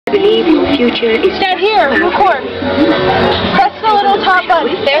Believe your future is Stand here, record. Press the little top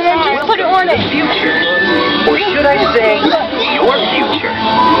button. There, then just put it on it. Future. Or should I say, your future.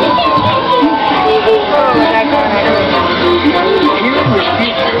 Here in your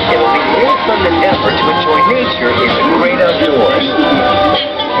future, it'll be more fun than ever to enjoy nature in the great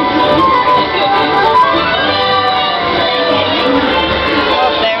outdoors. Oh,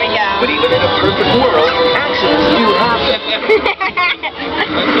 there we go. But even in a perfect world, accidents do happen.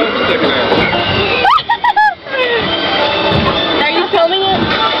 Are you filming it?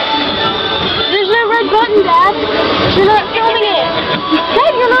 There's no red button, Dad. You're not filming it.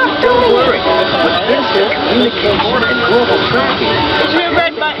 Dad, you're not filming Don't worry. it. With instant communication and global tracking, There's no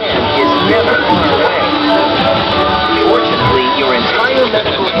red button. is never